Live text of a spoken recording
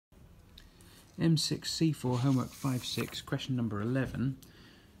M6C4 homework 5.6, question number 11.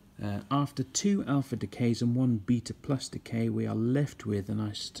 After 2 alpha decays and 1 beta plus decay, we are left with an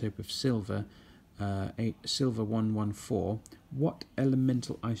isotope of silver, silver 114. What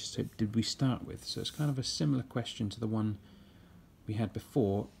elemental isotope did we start with? So it's kind of a similar question to the one we had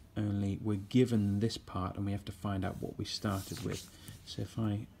before, only we're given this part and we have to find out what we started with. So if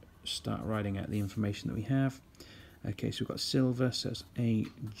I start writing out the information that we have, okay, so we've got silver, so it's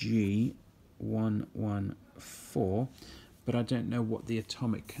Ag114, but I don't know what the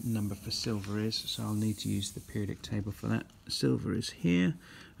atomic number for silver is, so I'll need to use the periodic table for that. Silver is here.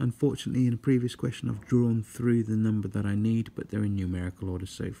 Unfortunately, in a previous question I've drawn through the number that I need, but they're in numerical order,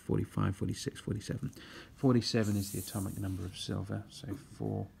 so 45, 46, 47. 47 is the atomic number of silver, so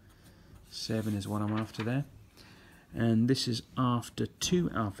 47 is what I'm after there. And this is after 2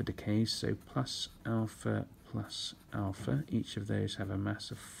 alpha decays, so plus alpha, each of those have a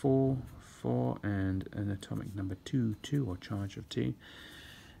mass of 4, and an atomic number 2, or charge of 2,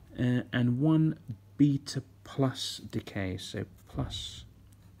 and 1 beta plus decay, so plus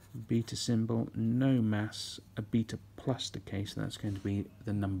beta symbol, no mass, a beta plus decay, so that's going to be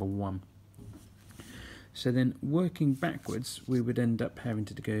the number 1. So then working backwards, we would end up having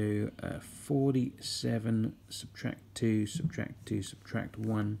to go 47, subtract 2, subtract 2, subtract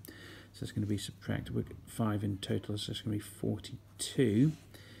 1. So it's going to be we've got 5 in total, so it's going to be 42.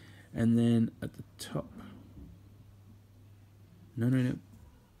 And then at the top, no,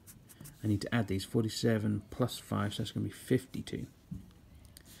 I need to add these, 47 plus 5, so that's going to be 52.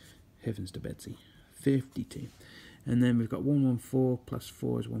 Heavens to Betsy, 52. And then we've got 114 plus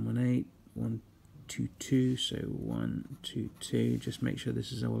 4 is 118, 122, so 122. Just make sure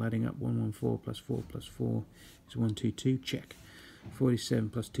this is all adding up. 114 plus 4 plus 4 is 122, check. 47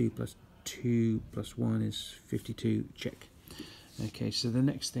 plus 2 plus 2 plus 1 is 52, check. Okay, so the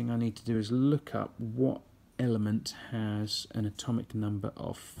next thing I need to do is look up what element has an atomic number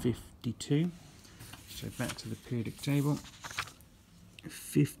of 52. So back to the periodic table.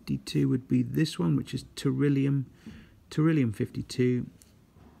 52 would be this one, which is Tellurium 52.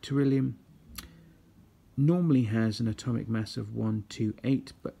 Tellurium normally has an atomic mass of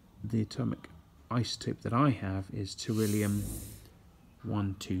 128, but the atomic isotope that I have is Tellurium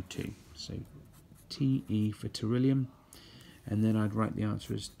 122. So Te for Tellurium, and then I'd write the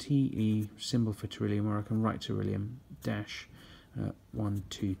answer as Te, symbol for Tellurium, or I can write Tellurium dash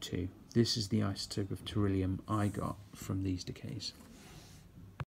 122. This is the isotope of Tellurium I got from these decays.